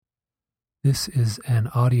This is an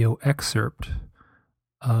audio excerpt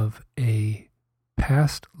of a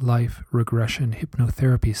past life regression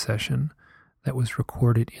hypnotherapy session that was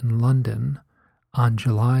recorded in London on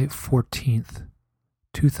July 14th,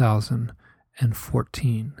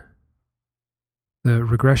 2014. The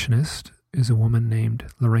regressionist is a woman named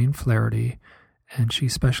Lorraine Flaherty, and she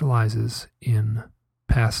specializes in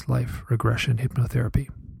past life regression hypnotherapy.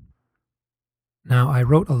 Now, I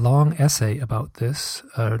wrote a long essay about this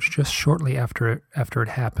just shortly after it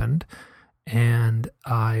happened, and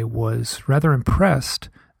I was rather impressed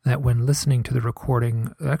that when listening to the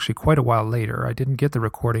recording, actually quite a while later, I didn't get the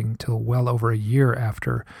recording till well over a year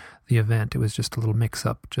after the event. It was just a little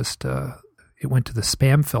mix-up. It went to the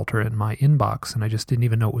spam filter in my inbox, and I just didn't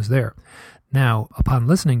even know it was there. Now, upon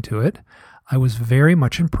listening to it, I was very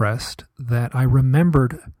much impressed that I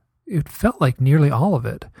remembered, it felt like nearly all of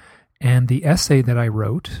it. And the essay that I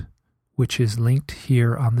wrote, which is linked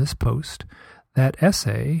here on this post, that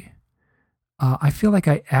essay, I feel like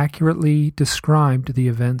I accurately described the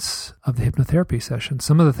events of the hypnotherapy session.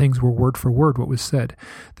 Some of the things were word for word what was said.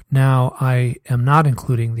 Now, I am not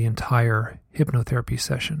including the entire hypnotherapy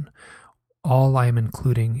session. All I am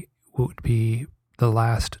including would be the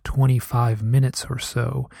last 25 minutes or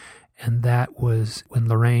so, and that was when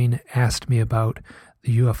Lorraine asked me about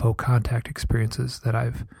the UFO contact experiences that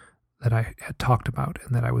I had talked about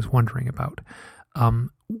and that I was wondering about.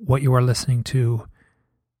 What you are listening to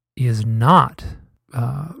is not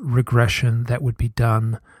regression that would be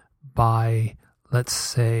done by, let's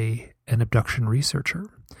say, an abduction researcher.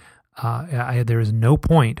 There is no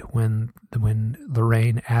point when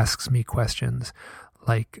Lorraine asks me questions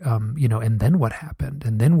like, and then what happened?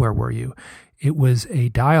 And then where were you? It was a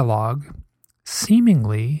dialogue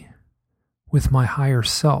seemingly with my higher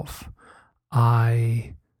self.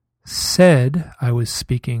 I said I was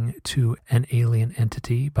speaking to an alien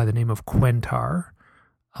entity by the name of Quentar.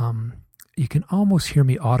 You can almost hear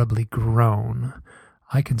me audibly groan.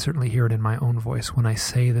 I can certainly hear it in my own voice when I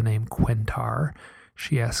say the name Quentar.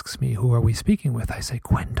 She asks me, who are we speaking with? I say,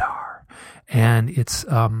 Quentar. And it's,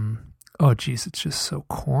 it's just so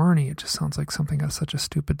corny. It just sounds like something has such a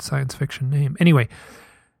stupid science fiction name. Anyway,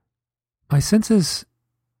 my sense is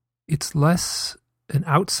it's less an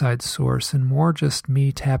outside source and more just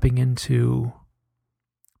me tapping into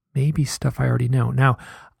maybe stuff I already know. Now,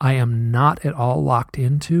 I am not at all locked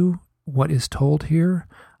into what is told here.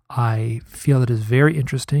 I feel it is very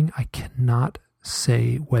interesting. I cannot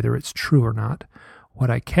say whether it's true or not. What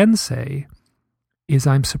I can say is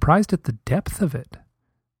I'm surprised at the depth of it.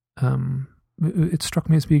 It struck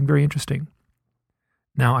me as being very interesting.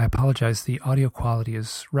 Now, I apologize. The audio quality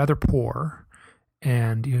is rather poor,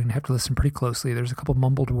 and you're going to have to listen pretty closely. There's a couple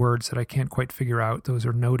mumbled words that I can't quite figure out. Those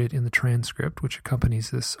are noted in the transcript, which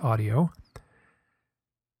accompanies this audio.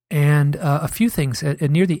 And a few things.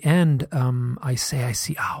 Near the end, I say I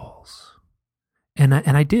see owls. And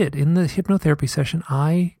I did. In the hypnotherapy session,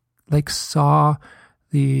 I saw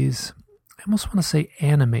these, I almost want to say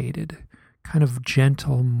animated, kind of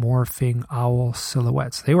gentle morphing owl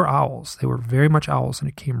silhouettes. They were owls. They were very much owls, and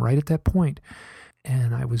it came right at that point.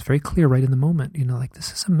 And I was very clear right in the moment,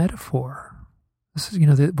 this is a metaphor. This is,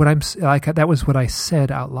 that was what I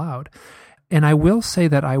said out loud. And I will say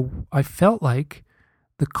that I felt like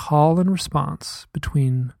the call and response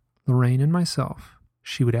between Lorraine and myself,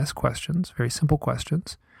 she would ask questions, very simple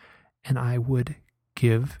questions, and I would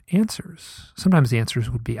give answers. Sometimes the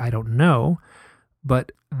answers would be, I don't know,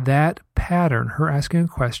 but that pattern, her asking a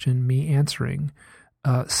question, me answering,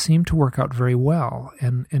 seemed to work out very well,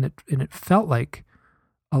 and it felt like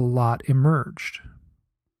a lot emerged.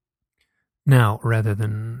 Now, rather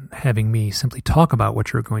than having me simply talk about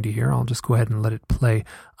what you're going to hear, I'll just go ahead and let it play.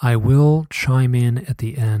 I will chime in at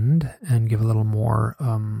the end and give a little more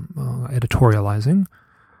editorializing.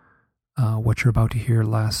 What you're about to hear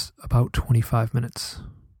lasts about 25 minutes.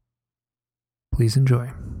 Please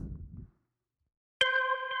enjoy.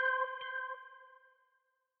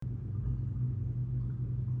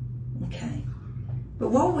 Okay. But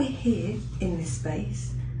while we're here in this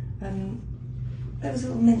space, there was a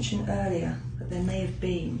little mention earlier that there may have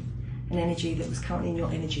been an energy that was currently in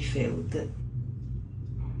your energy field that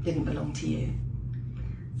didn't belong to you.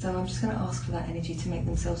 So I'm just going to ask for that energy to make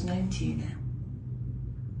themselves known to you now.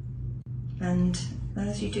 And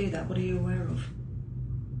as you do that, what are you aware of?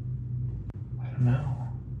 I don't know.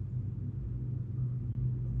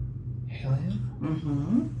 Alien?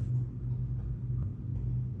 Mm-hmm.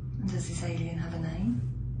 And does this alien have a name?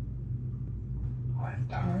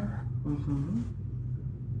 Quentar. Mm-hmm.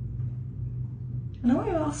 And I want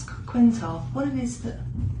you to ask Quentar what it is that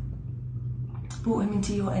brought him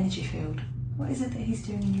into your energy field. What is it that he's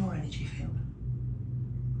doing in your energy field?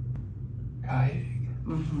 Guiding.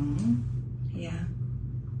 Yeah.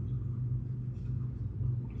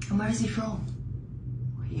 And where is he from?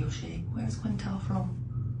 He or she? Where is Quintal from?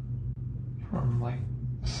 From like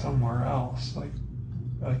somewhere else, like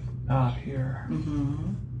not here.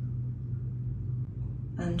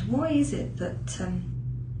 And why is it that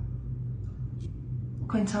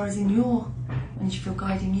Quintal is in your energy field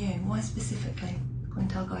guiding you? Why specifically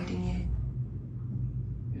Quintal guiding you?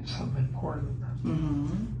 It's something important.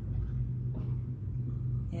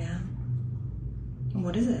 Yeah. And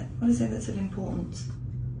what is it? What is it that's of importance?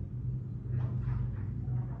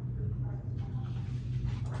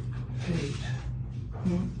 Fate.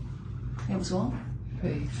 It was what?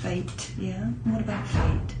 Fate. Fate, yeah. And what about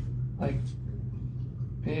fate? Like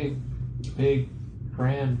big,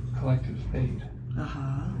 grand collective fate.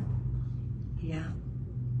 Yeah.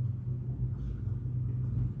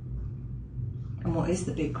 And what is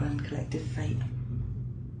the big grand collective fate?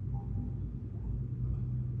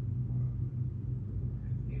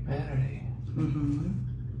 Humanity.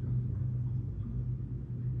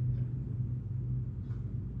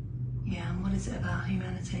 Yeah, and what is it about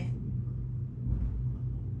humanity?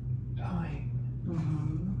 Dying.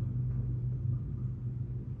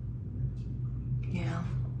 Yeah.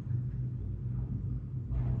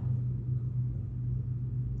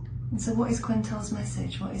 And so what is Quintal's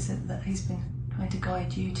message? What is it that he's been trying to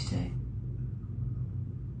guide you to do?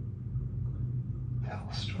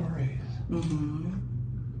 Tell stories.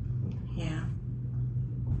 Yeah.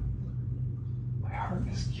 My heart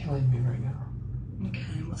is killing me right now.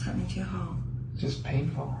 Okay, what's happening to your heart? It's just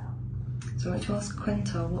painful. So I want to ask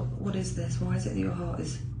Quintal, what is this? Why is it that your heart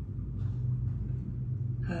is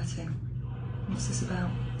hurting? What's this about?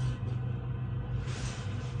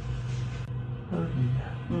 Hurting.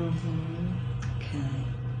 Okay.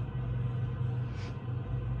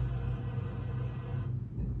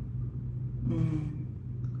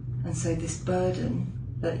 And so this burden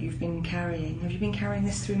that you've been carrying, have you been carrying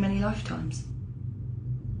this through many lifetimes?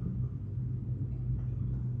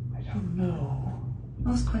 I don't know.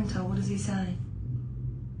 Ask Quintal, what does he say?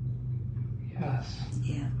 Yes.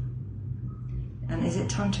 Yeah. And is it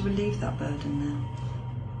time to relieve that burden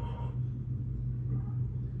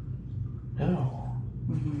now? No.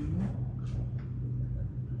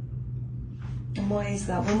 And why is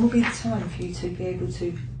that? When will be the time for you to be able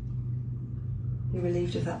to be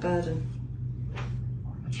relieved of that burden?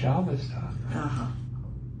 The job is done.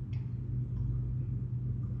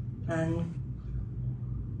 And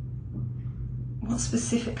what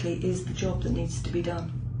specifically is the job that needs to be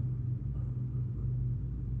done?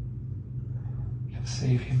 To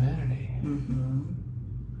save humanity.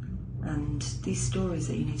 And these stories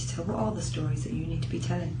that you need to tell, what are the stories that you need to be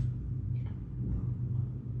telling?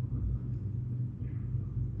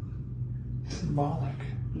 Symbolic.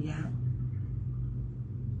 Yeah.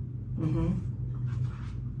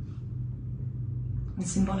 And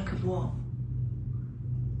symbolic of what?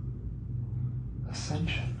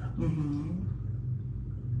 Ascension.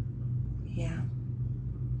 Yeah.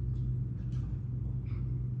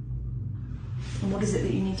 And what is it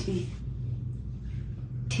that you need to be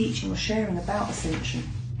teaching or sharing about ascension?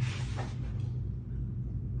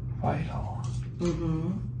 Vital.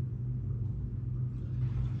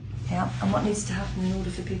 Yeah. And what needs to happen in order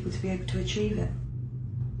for people to be able to achieve it?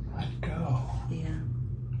 Let go. Yeah.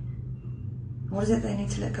 What is it they need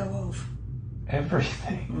to let go of?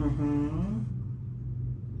 Everything.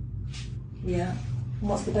 Yeah. And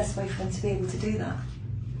what's the best way for them to be able to do that?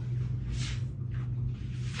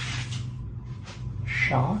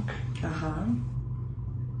 Shock. And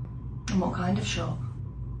what kind of shock?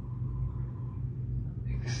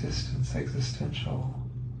 Existence, existential.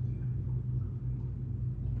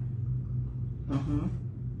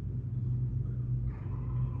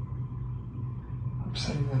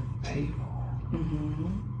 Upsetting the table.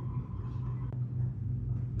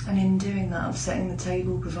 And in doing that, upsetting the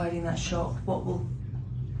table, providing that shock,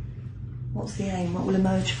 what's the aim? What will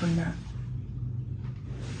emerge from that?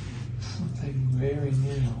 Something very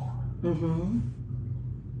new.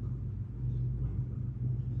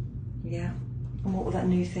 Yeah. And what will that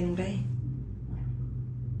new thing be?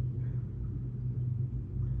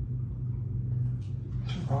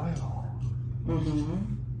 Survival.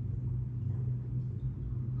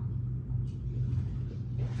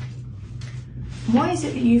 Why is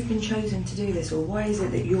it that you've been chosen to do this, or why is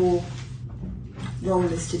it that your role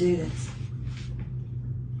is to do this?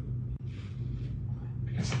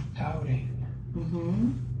 Because of doubting.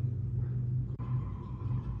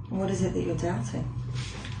 What is it that you're doubting?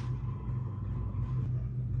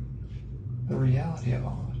 The reality of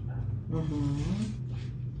all of it. Mm-hmm.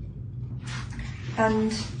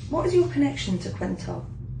 And what is your connection to Quental?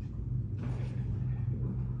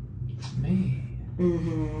 It's me.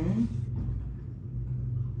 Mm-hmm.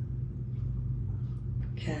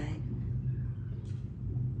 Okay.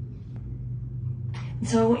 And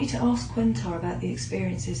so I want you to ask Quentar about the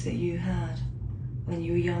experiences that you had when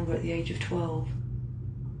you were younger at the age of 12.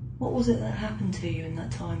 What was it that happened to you in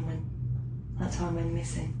that time when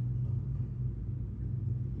missing?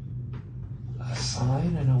 A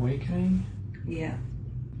sign, an awakening. Yeah.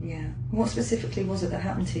 Yeah. What specifically was it that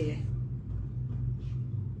happened to you?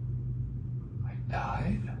 I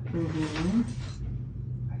died. Mm-hmm.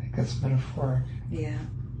 I think that's metaphoric. Yeah.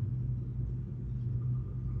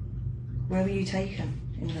 Where were you taken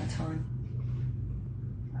in that time?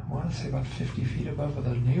 I want to say about 50 feet above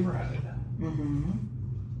the neighborhood. Mm-hmm.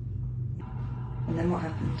 And then what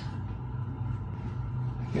happened?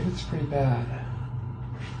 I think it's pretty bad.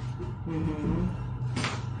 Mm-hmm.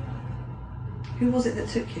 Who was it that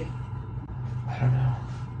took you? I don't know.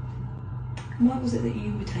 And why was it that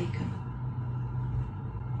you were taken?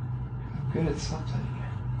 I'm good at something.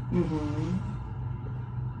 Mm-hmm.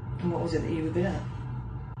 And what was it that you were good at?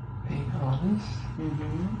 Being honest.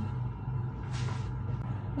 Mm-hmm.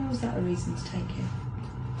 Why was that a reason to take you?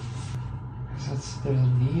 Because there's a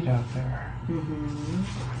need out there. Mm-hmm.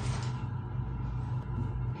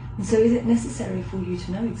 And so is it necessary for you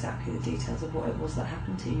to know exactly the details of what it was that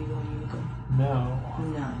happened to you while you were gone? No.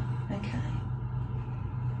 No. Okay.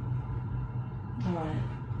 Alright.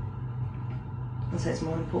 And so it's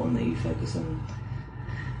more important that you focus on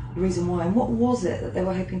the reason why. And what was it that they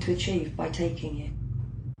were hoping to achieve by taking you?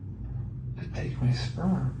 To take my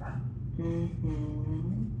sperm.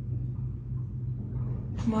 Mm-hmm.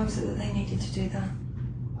 Why was it that they needed to do that?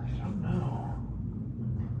 I don't know.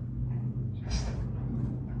 Just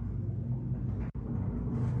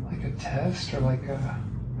like a test or like a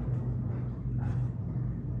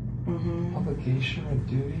obligation or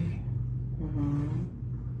duty. Mm-hmm.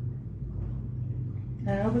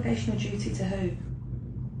 An obligation or duty to who?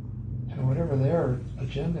 To whatever their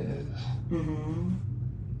agenda is. Mm-hmm.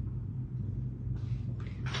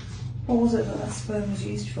 What was it that sperm was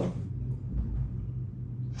used for?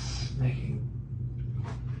 It's making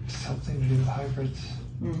something to do with hybrids.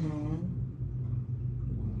 Mm-hmm.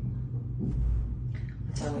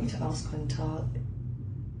 So I want you to ask Quentar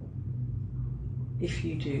if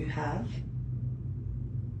you do have,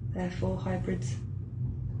 therefore, hybrids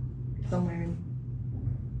somewhere in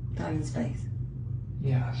time and space.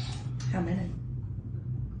 Yes. How many?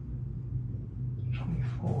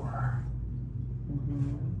 24.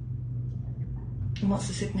 Mm-hmm. And what's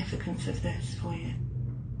the significance of this for you?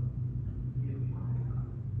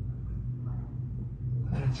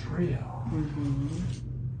 That it's real. Mm-hmm.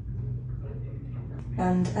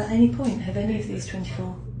 And at any point, have any of these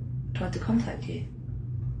 24 tried to contact you?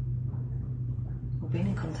 Or been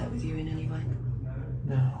in contact with you in any way?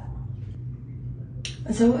 No.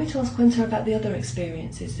 And so I want you to ask Quentar about the other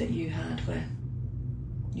experiences that you had where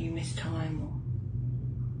you missed time or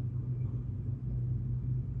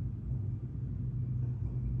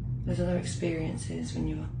those other experiences when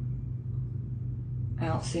you were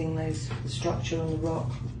out seeing the structure on the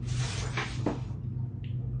rock.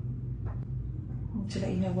 To let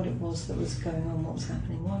you know what it was that was going on, what was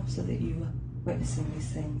happening, why was it that you were witnessing these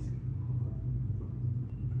things?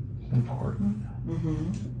 It's important.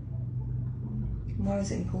 Mm-hmm. Why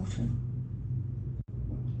is it important?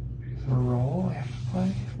 Because of a role I have to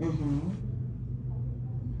play. Mm-hmm.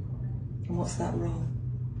 And what's that role?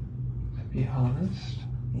 To be honest.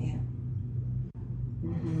 Yeah.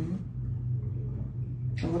 Mm-hmm.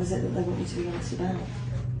 And what is it that they want you to be honest about?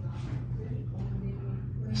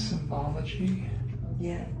 Symbology.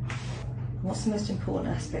 Yeah. What's the most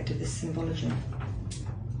important aspect of this symbology?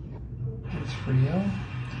 It's real.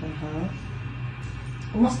 Uh-huh.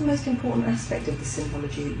 And what's the most important aspect of the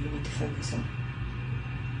symbology that you need to focus on?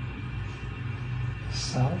 The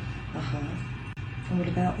self. Uh-huh. And what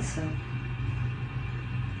about the self?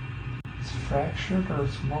 It's fractured or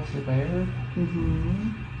it's multi-layered. Mm-hmm.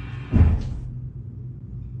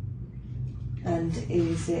 And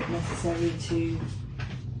is it necessary to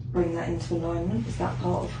bring that into alignment? Is that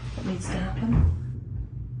part of what needs to happen?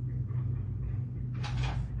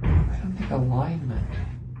 I don't think alignment.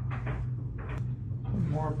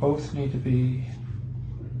 More both need to be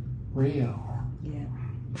real. Yeah.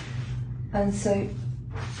 And so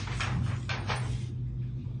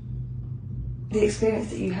the experience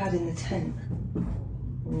that you had in the tent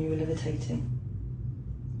when you were levitating,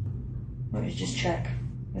 let me just check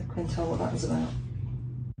with Quental what that was about.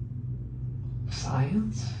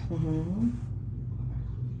 Science? Mm-hmm.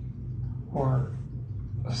 Or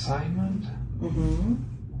assignment? Mm-hmm.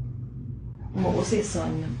 And what was the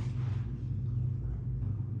assignment?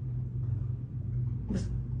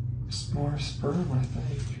 Just more sperm, I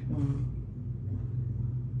think. Mm.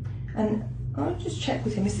 And I'll just check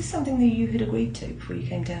with him. Is this something that you had agreed to before you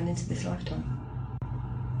came down into this lifetime?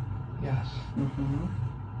 Yes. Mm-hmm.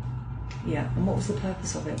 Yeah. And what was the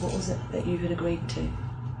purpose of it? What was it that you had agreed to? To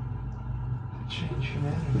change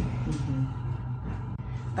humanity. Mm-hmm.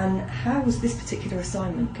 And how was this particular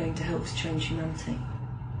assignment going to help to change humanity?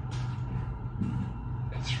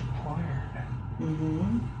 It's required.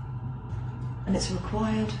 Mm-hmm. And it's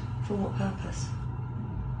required for what purpose?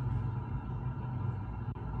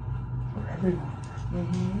 For everyone.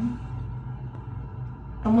 Mm-hmm.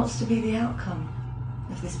 And what's to be the outcome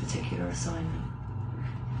of this particular assignment?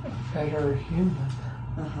 A better human.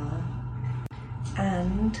 Uh-huh.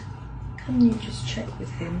 And can you just check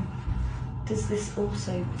with him, does this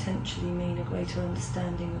also potentially mean a greater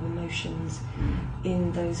understanding of emotions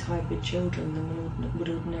in those hybrid children than would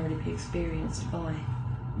ordinarily be experienced by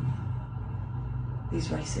these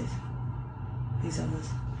races, these others?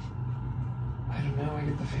 I don't know, I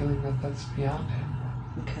get the feeling that that's beyond him.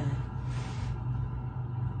 Okay.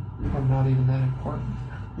 Or not even that important.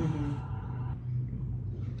 Mm-hmm.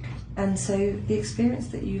 And so the experience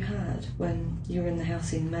that you had when you were in the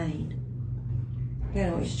house in Maine, again,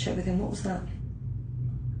 I want you to check with him, what was that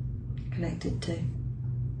connected to?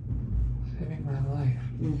 Saving my life.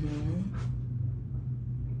 Mm-hmm.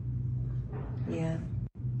 Yeah.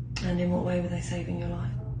 And in what way were they saving your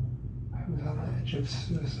life? I was on the edge of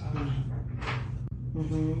suicide.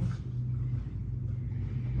 Mm-hmm.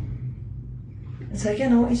 And so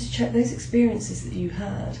again, I want you to check those experiences that you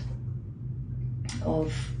had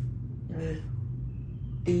of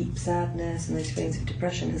deep sadness and those feelings of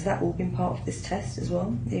depression. Has that all been part of this test as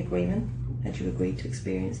well, the agreement? Had you agreed to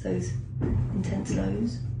experience those intense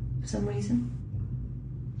lows for some reason?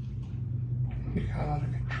 It got out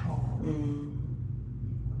of control.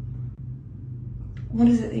 What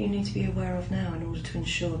is it that you need to be aware of now in order to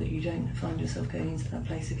ensure that you don't find yourself going into that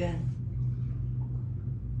place again?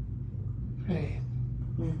 Faith.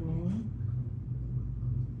 Mm-hmm.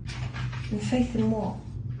 And faith in what?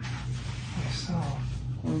 Myself.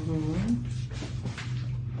 Mm-hmm.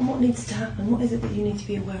 And what needs to happen? What is it that you need to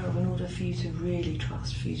be aware of in order for you to really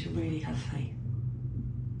trust, for you to really have faith?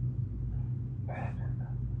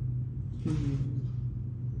 Mm-hmm.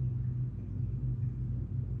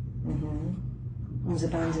 Mm-hmm. Was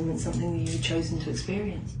abandonment something that you had chosen to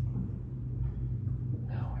experience?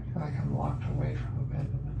 No, I feel like I'm locked away from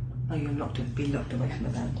abandonment. Oh, you're been locked away from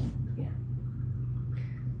abandonment. Yeah.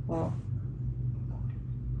 Well.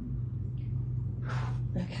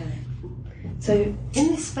 Okay. So, in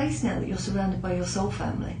this space now that you're surrounded by your soul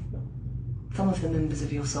family, some of the members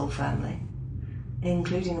of your soul family,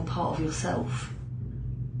 including a part of yourself,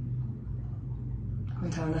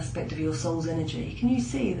 and an aspect of your soul's energy, can you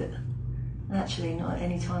see that actually not at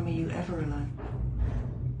any time are you ever alone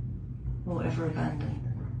or ever abandoned?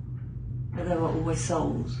 That there are always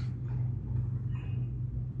souls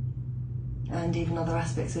and even other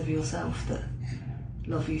aspects of yourself that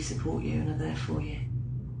love you, support you and are there for you.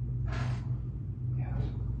 Yes.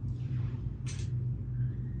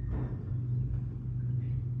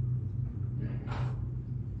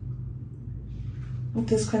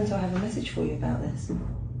 Does Quentin have a message for you about this?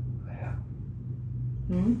 Yeah.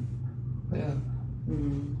 Hmm? Yeah.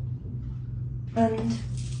 Mm. And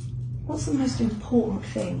what's the most important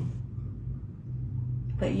thing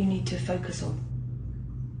that you need to focus on?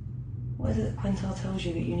 What is it that Quentin tells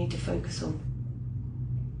you that you need to focus on?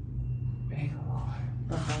 Being alive.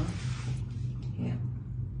 Uh-huh. Yeah.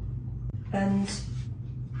 And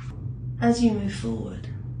as you move forward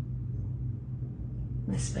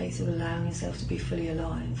in this space of allowing yourself to be fully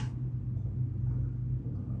alive,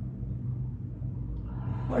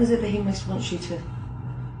 what is it that he most wants you to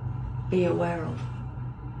be aware of?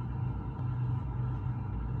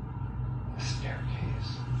 The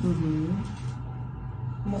staircase. Mm-hmm.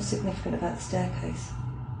 And what's significant about the staircase?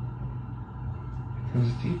 It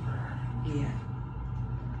goes deeper. Yeah.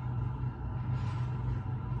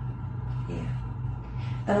 Yeah.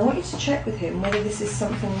 And I want you to check with him whether this is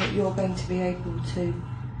something that you're going to be able to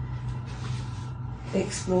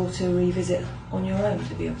explore, to revisit on your own,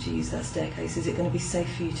 to be able to use that staircase. Is it going to be safe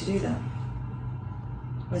for you to do that?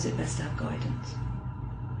 Or is it best to have guidance?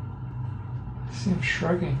 I see him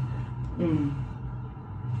shrugging.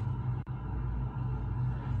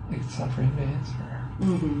 Like it's not for him to answer.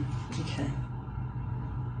 Mm-hmm. Okay.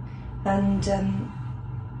 And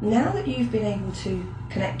now that you've been able to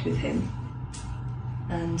connect with him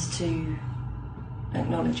and to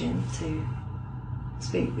acknowledge him, to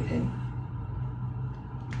speak with him,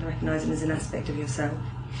 and recognise him as an aspect of yourself.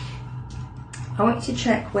 I want you to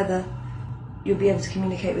check whether you'll be able to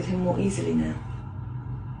communicate with him more easily now,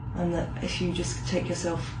 and that if you just take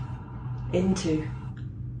yourself into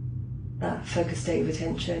that focused state of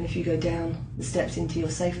attention, if you go down the steps into your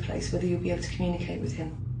safe place, whether you'll be able to communicate with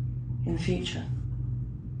him in the future.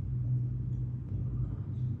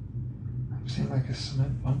 I'm seeing like a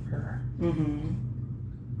cement bunker. Mm-hmm.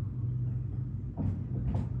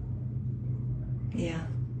 Yeah.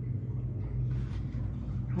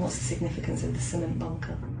 And what's the significance of the cement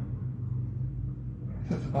bunker?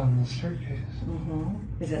 It's at the bottom of the staircase.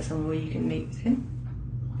 Mm-hmm. Is that somewhere where you can meet with him?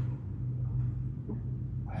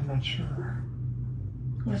 I'm not sure.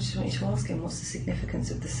 Well, I just want you to ask him, what's the significance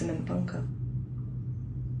of the cement bunker?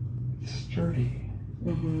 It's sturdy.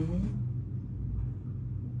 Mm-hmm.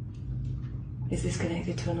 Is this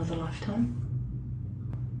connected to another lifetime?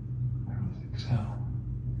 I don't think so.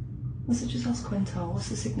 Well, so just ask Quental, what's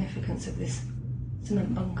the significance of this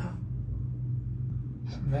cement bunker?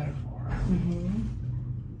 It's a metaphor. Mm-hmm.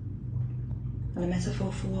 And a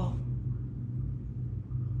metaphor for what?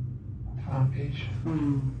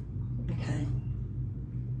 Foundation. Okay.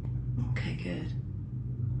 Okay, good.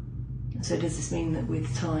 So does this mean that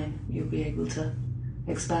with time you'll be able to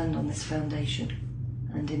expand on this foundation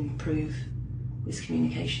and improve this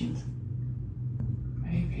communications?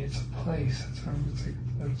 Maybe it's a place. It's a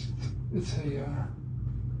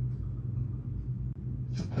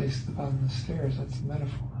place at the bottom of the stairs. That's a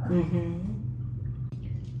metaphor. Mm-hmm.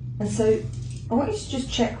 And so I want you to just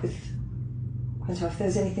check with Quentin if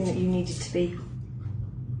there's anything that you needed to be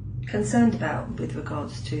concerned about with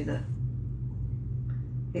regards to the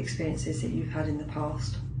experiences that you've had in the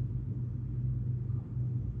past.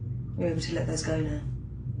 You're able to let those go now.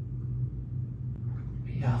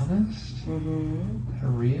 Be honest? Mm-hmm. They're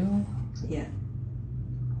real? Yeah.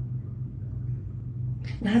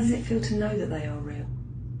 And how does it feel to know that they are real?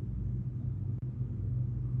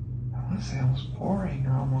 I want to say almost boring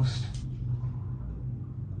or almost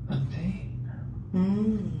mundane.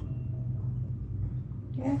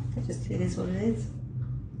 Yeah, it is what it is.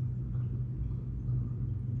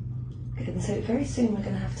 Good, and so very soon we're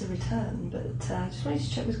going to have to return, but I just wanted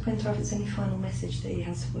to check with Quentin if there's any final message that he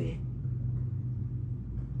has for you.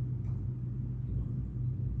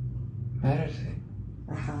 Meditate.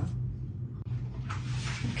 Uh-huh.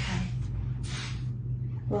 Okay.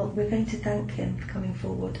 Well, we're going to thank him for coming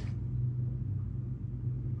forward,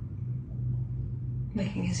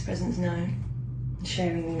 making his presence known, and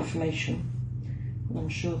sharing the information. And I'm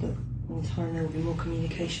sure that in time there will be more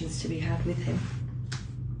communications to be had with him.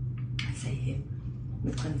 I say him,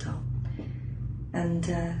 with Quentin. And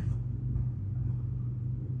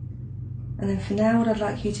then for now, what I'd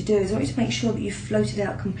like you to do is I want you to make sure that you've floated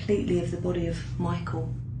out completely of the body of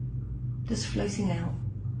Michael. Just floating out.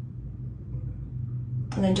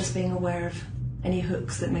 And then just being aware of any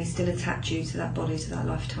hooks that may still attach you to that body, to that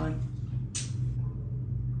lifetime.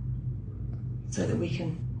 So that we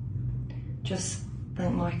can just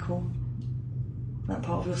thank Michael, that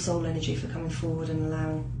part of your soul energy, for coming forward and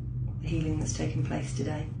allowing the healing that's taken place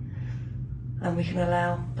today. And we can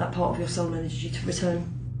allow that part of your soul energy to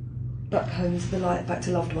return back home to the light, back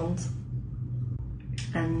to loved ones.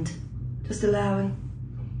 And just allowing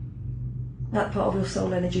that part of your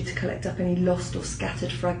soul energy to collect up any lost or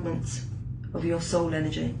scattered fragments of your soul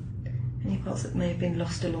energy, any parts that may have been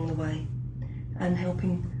lost along the way, and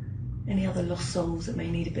helping any other lost souls that may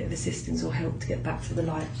need a bit of assistance or help to get back to the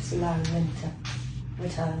light, just allowing them to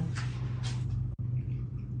return.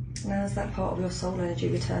 Now as that part of your soul energy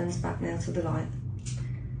returns back now to the light,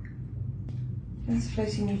 it's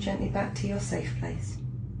floating you gently back to your safe place.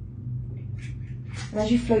 And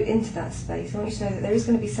as you float into that space, I want you to know that there is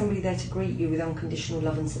going to be somebody there to greet you with unconditional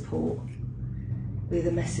love and support, with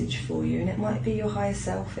a message for you. And it might be your higher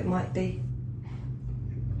self, it might be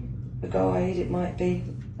a guide, it might be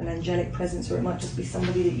an angelic presence, or it might just be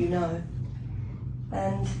somebody that you know.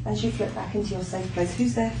 And as you float back into your safe place,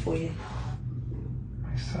 who's there for you?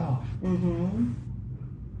 Myself. Mm-hmm.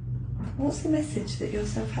 What's the message that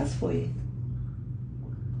yourself has for you?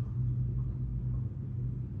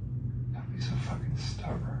 Don't be so fucking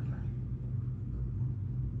stubborn.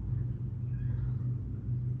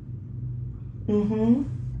 Mm-hmm.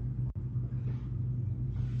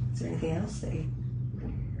 Is there anything else that he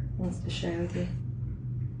wants to share with you?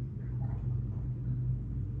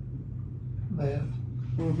 Live.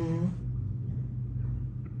 Mm-hmm.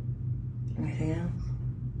 Anything else?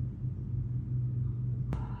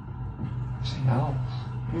 Something else.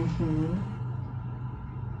 Mm-hmm.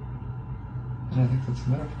 And I think that's a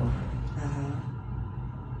metaphor. Uh-huh.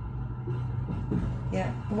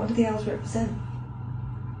 Yeah. And what do the owls represent?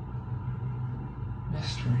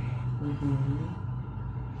 Mystery.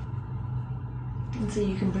 And so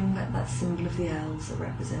you can bring back that symbol of the owls that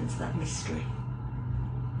represents that mystery.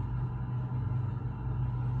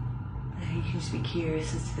 You can just be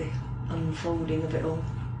curious as to the unfolding of it all.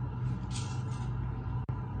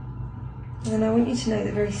 And then I want you to know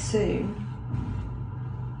that very soon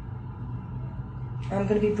I'm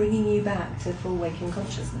going to be bringing you back to full waking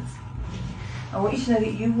consciousness. I want you to know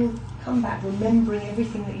that you will come back remembering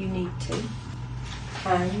everything that you need to,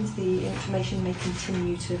 and the information may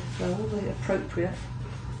continue to flow, the appropriate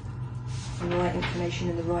and right information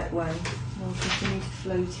in the right way will continue to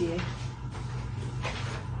flow to you.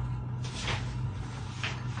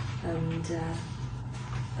 And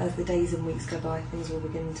as the days and weeks go by, things will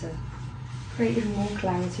begin to create even more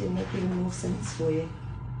clarity and make even more sense for you.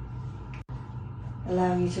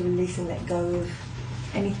 Allowing you to release and let go of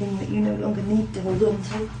anything that you no longer need to hold on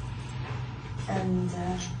to. And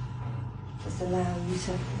just allow you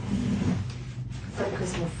to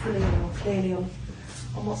focus more fully and more clearly on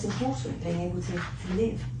what's important, being able to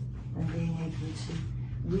live and being able to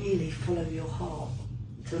really follow your heart,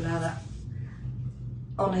 to allow that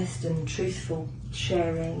honest and truthful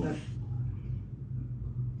sharing of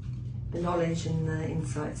the knowledge and the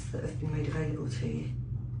insights that have been made available to you.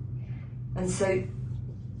 And so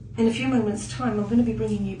in a few moments' time I'm going to be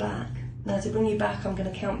bringing you back. Now to bring you back I'm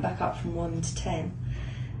going to count back up from 1 to 10,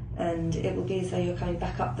 and it will be as though you're coming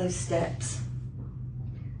back up those steps.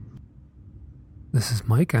 This is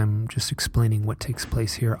Mike. I'm just explaining what takes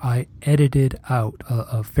place here. I edited out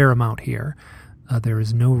a fair amount here. There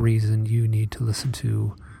is no reason you need to listen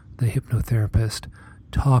to the hypnotherapist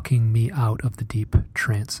talking me out of the deep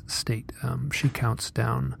trance state. She counts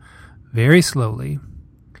down very slowly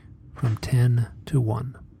from 10 to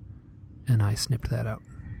 1, and I snipped that out.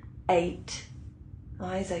 8.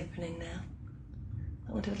 Eyes opening now.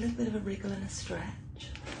 I want to do a little bit of a wriggle and a stretch.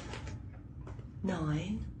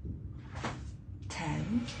 9.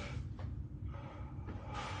 10.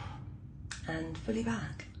 And fully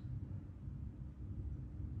back.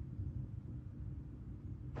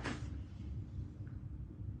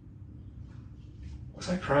 Was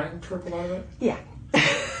I crying for a lot of it? Yeah.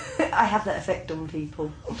 I have that effect on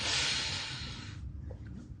people.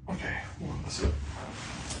 Okay, well, let's do it.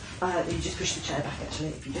 You just push the chair back, actually,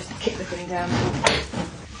 if you just kick the thing down.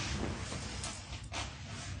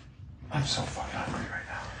 I'm so fucking hungry right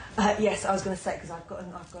now. Yes, I was going to say, because I've got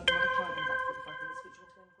another client in about 45 minutes, which you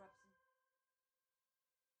want to go and grab some.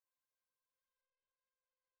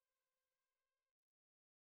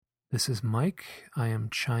 This is Mike. I am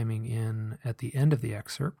chiming in at the end of the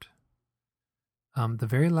excerpt. The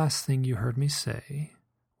very last thing you heard me say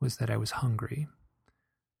was that I was hungry.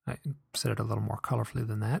 I said it a little more colorfully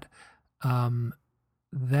than that.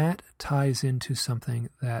 That ties into something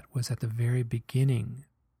that was at the very beginning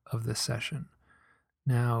of the session.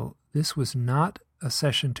 Now, this was not a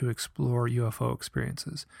session to explore UFO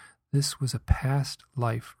experiences. This was a past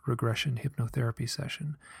life regression hypnotherapy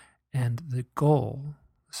session. And the goal,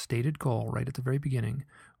 stated goal right at the very beginning,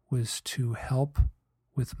 was to help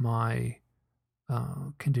with my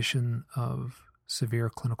condition of severe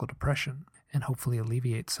clinical depression and hopefully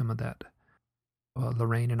alleviate some of that.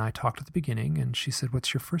 Lorraine and I talked at the beginning, and she said,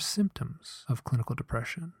 "What's your first symptoms of clinical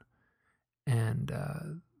depression?" And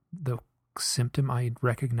the symptom I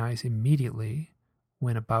recognize immediately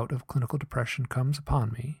when a bout of clinical depression comes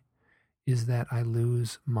upon me is that I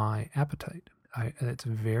lose my appetite. It's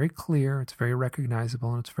very clear, it's very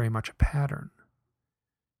recognizable, and it's very much a pattern.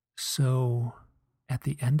 So at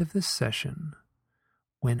the end of this session,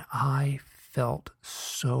 when I felt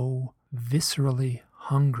so viscerally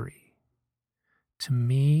hungry, to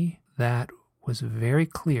me that was very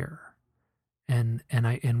clear. And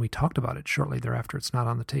we talked about it shortly thereafter. It's not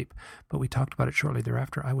on the tape, but we talked about it shortly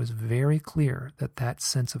thereafter. I was very clear that that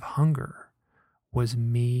sense of hunger was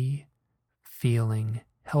me feeling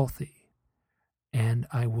healthy. And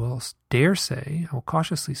I will dare say, I will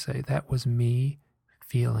cautiously say, that was me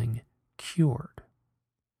feeling cured.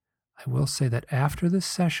 I will say that after this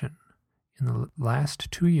session, in the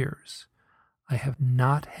last 2 years, I have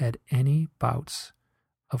not had any bouts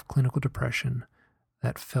of clinical depression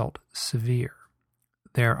that felt severe.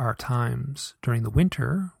 There are times during the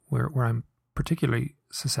winter where I'm particularly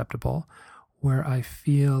susceptible, where I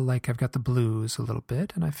feel like I've got the blues a little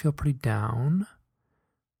bit and I feel pretty down.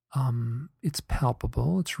 It's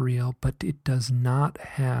palpable, it's real, but it does not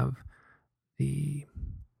have the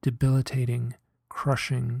debilitating,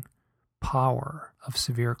 crushing power of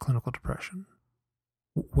severe clinical depression.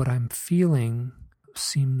 What I'm feeling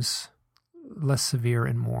seems less severe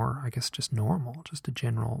and more, I guess, just normal, just a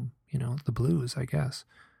general, the blues, I guess.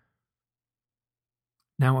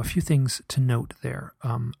 Now, a few things to note there.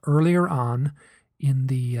 Earlier on in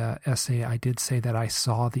the essay, I did say that I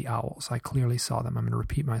saw the owls. I clearly saw them. I'm going to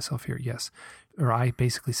repeat myself here, yes. Or I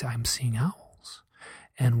basically say I'm seeing owls.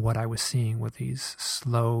 And what I was seeing were these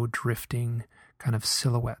slow drifting kind of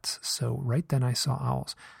silhouettes. So right then I saw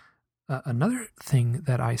owls. Another thing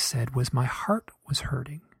that I said was my heart was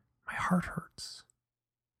hurting. My heart hurts.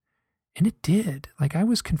 And it did. Like I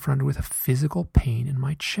was confronted with a physical pain in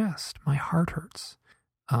my chest. My heart hurts.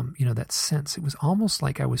 That sense. It was almost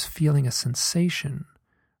like I was feeling a sensation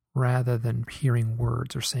rather than hearing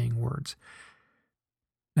words or saying words.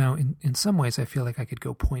 Now, in some ways, I feel like I could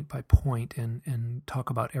go point by point and talk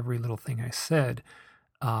about every little thing I said.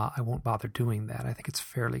 I won't bother doing that. I think it's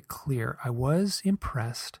fairly clear. I was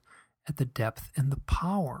impressed at the depth and the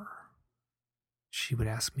power. She would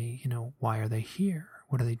ask me, why are they here?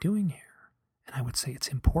 What are they doing here? And I would say, it's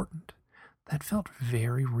important. That felt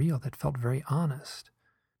very real. That felt very honest.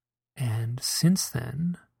 And since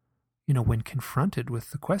then, when confronted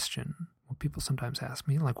with the question, well, people sometimes ask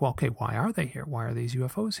me, like, well, okay, why are they here? Why are these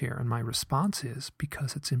UFOs here? And my response is,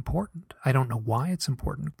 because it's important. I don't know why it's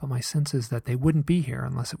important, but my sense is that they wouldn't be here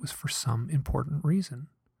unless it was for some important reason.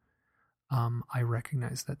 I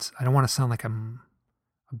recognize I don't want to sound like I'm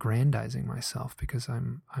aggrandizing myself, because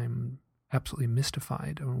I'm absolutely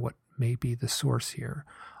mystified on what may be the source here.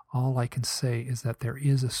 All I can say is that there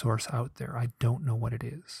is a source out there. I don't know what it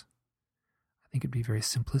is. I think it'd be very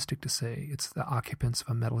simplistic to say it's the occupants of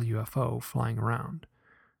a metal UFO flying around.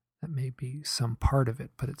 That may be some part of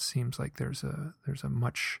it, but it seems like there's a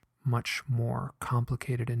much, much more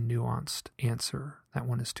complicated and nuanced answer. That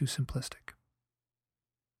one is too simplistic.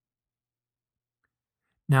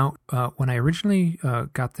 Now, when I originally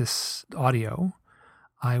got this audio,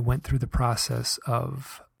 I went through the process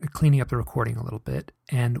of cleaning up the recording a little bit.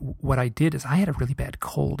 And what I did is I had a really bad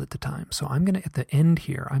cold at the time. So I'm going to, at the end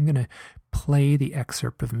here, I'm going to play the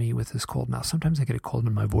excerpt of me with this cold. Now, sometimes I get a cold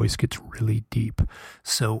and my voice gets really deep.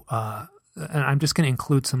 So and I'm just going to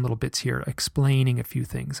include some little bits here explaining a few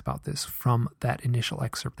things about this from that initial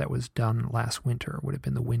excerpt that was done last winter. It would have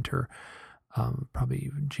been the winter, probably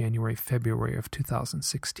January, February of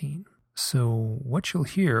 2016. So what you'll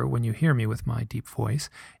hear when you hear me with my deep voice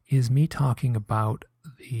is me talking about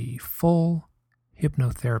the full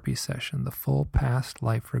hypnotherapy session, the full past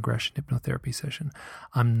life regression hypnotherapy session.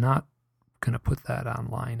 I'm not going to put that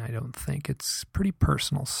online, I don't think. It's pretty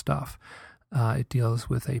personal stuff. It deals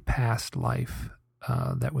with a past life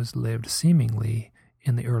that was lived seemingly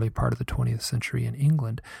in the early part of the 20th century in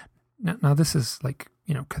England. Now this is like,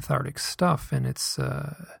 cathartic stuff, and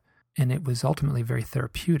and it was ultimately very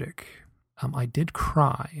therapeutic. I did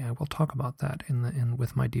cry. I will talk about that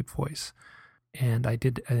with my deep voice. And I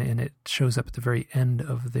did, and it shows up at the very end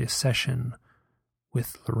of the session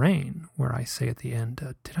with Lorraine, where I say at the end,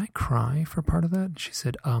 did I cry for part of that? And she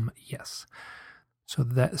said, yes. So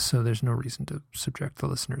there's no reason to subject the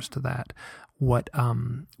listeners to that. What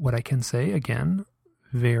I can say, again,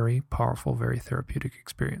 very powerful, very therapeutic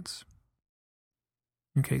experience.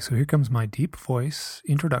 Okay, so here comes my deep voice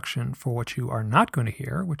introduction for what you are not going to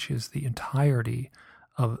hear, which is the entirety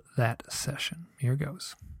of that session. Here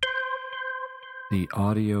goes. The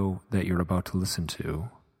audio that you're about to listen to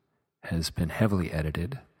has been heavily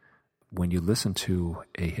edited. When you listen to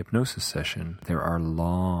a hypnosis session, there are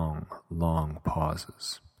long, long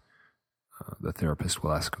pauses. The therapist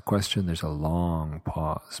will ask a question. There's a long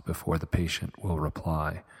pause before the patient will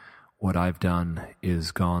reply. What I've done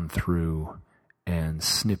is gone through and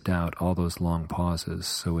snipped out all those long pauses,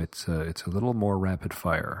 so it's a little more rapid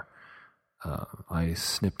fire. I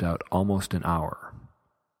snipped out almost an hour.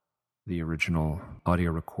 The original audio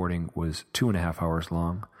recording was 2.5 hours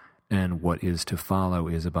long, and what is to follow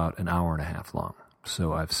is about an hour and a half long.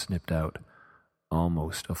 So I've snipped out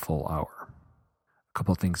almost a full hour. A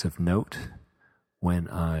couple things of note. When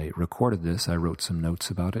I recorded this, I wrote some notes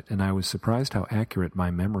about it, and I was surprised how accurate my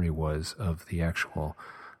memory was of the actual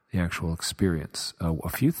experience. A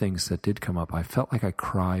few things that did come up. I felt like I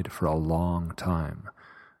cried for a long time.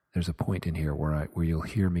 There's a point in here where you'll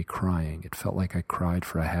hear me crying. It felt like I cried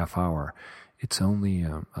for a half hour. It's only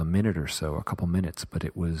a minute or so, a couple minutes, but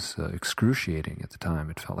it was excruciating at the time.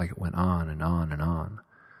 It felt like it went on and on and on.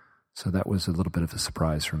 So that was a little bit of a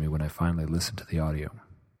surprise for me when I finally listened to the audio.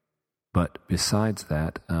 But besides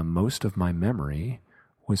that, most of my memory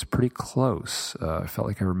was pretty close. I felt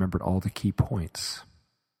like I remembered all the key points.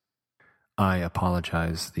 I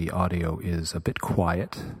apologize, the audio is a bit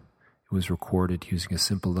quiet. It was recorded using a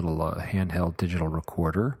simple little handheld digital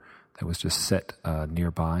recorder that was just set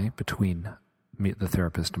nearby between me, the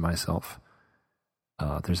therapist, and myself.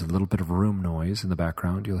 There's a little bit of room noise in the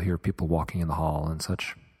background. You'll hear people walking in the hall and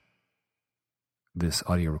such. This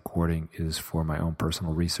audio recording is for my own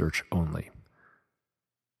personal research only.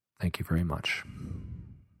 Thank you very much.